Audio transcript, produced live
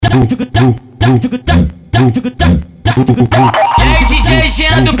E aí DJ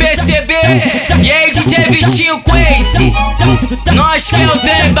Jean do PCB, e aí DJ Vitinho Crazy, nós que é o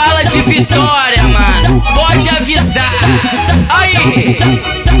trem bala de vitória, mano, pode avisar. Aí,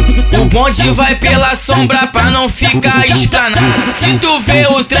 o bonde vai pela sombra pra não ficar esplanado. Se tu vê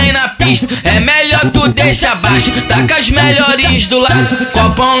o trem na pista, é melhor tu deixa abaixo. Tá com as melhores do lado,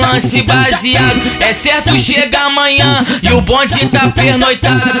 copão, lance baseado. É certo, chega amanhã e o bonde tá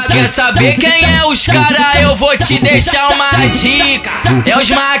pernoitado. Quer saber quem é os cara? Eu vou te deixar uma dica. É os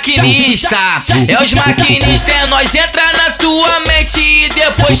maquinista, é os maquinista. É nós entrar na tua mente e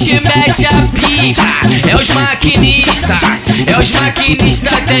depois te mete a pica. É os maquinista, é os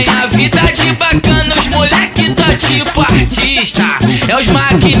maquinista. Tem a vida de bacana, os moleque tá tipo artista. É os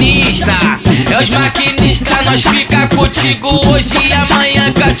maquinista, é os maquinista. Nós fica contigo hoje e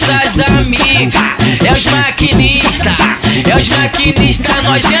amanhã com essas amigas. É os maquinista, é os maquinista.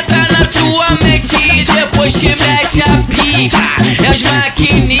 Nós entra na tua mente e depois te mete a pica. É os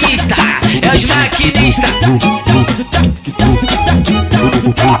maquinista, é os maquinista.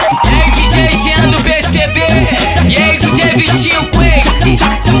 E aí DJ Jean do PCB, e aí DJ Vitinho Crazy,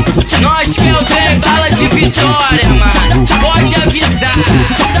 nós que é o trem bala de vitória, mano, pode avisar.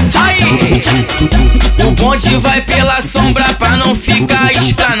 Aí, o bonde vai pela sombra pra não ficar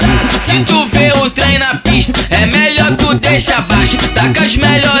esplanado. Se tu vê o trem na pista, é melhor tu deixa abaixo. Tá com as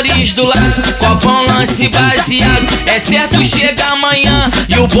melhores do lado, copão, lance baseado. É certo, chega amanhã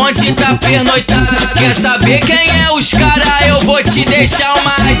e o bonde tá pernoitado. Quer saber quem é os cara? Eu vou te deixar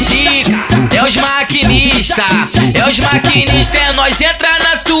uma dica. É os maquinista, é os maquinista. É nós entrar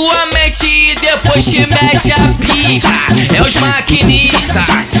na tua mente e depois te mete a pica. É os maquinista,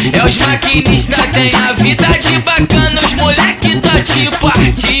 é os maquinista. Tem a vida de bacana, os moleque tá tipo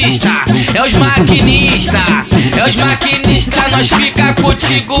artista. É os maquinista, é os maquinista. Nós fica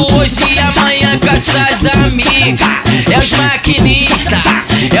contigo hoje e amanhã com essas amigas. É os maquinista,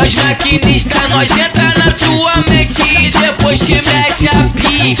 é os maquinista. Nós entra na tua mente e depois te mete a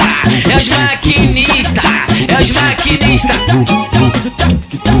pica. É os maquinista, é os maquinista.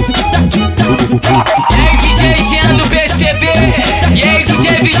 E aí DJ Jean do PCB, e aí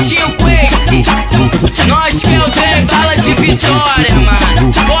DJ Vitinho Crazy, nós que é o trem bala de vitória,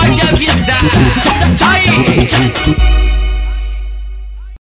 mano, pode avisar. Aí.